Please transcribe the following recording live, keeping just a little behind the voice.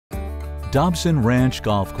Dobson Ranch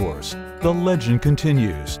Golf Course. The legend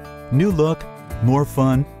continues. New look, more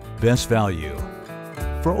fun, best value.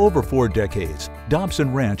 For over 4 decades,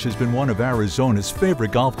 Dobson Ranch has been one of Arizona's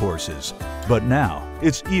favorite golf courses. But now,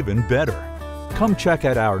 it's even better. Come check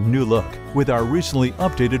out our new look with our recently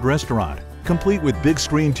updated restaurant, complete with big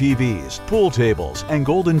screen TVs, pool tables, and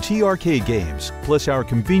Golden Tee arcade games, plus our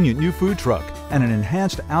convenient new food truck and an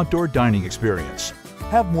enhanced outdoor dining experience.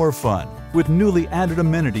 Have more fun with newly added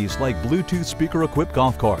amenities like Bluetooth speaker-equipped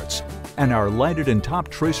golf carts and our lighted and top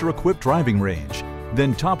tracer-equipped driving range.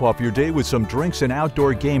 Then top off your day with some drinks and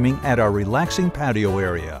outdoor gaming at our relaxing patio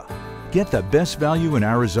area. Get the best value in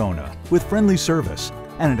Arizona with friendly service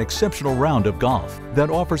and an exceptional round of golf that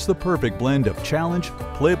offers the perfect blend of challenge,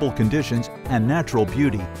 playable conditions, and natural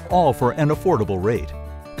beauty, all for an affordable rate.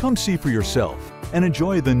 Come see for yourself and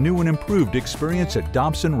enjoy the new and improved experience at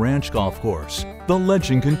Dobson Ranch Golf Course. The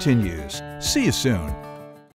legend continues. See you soon.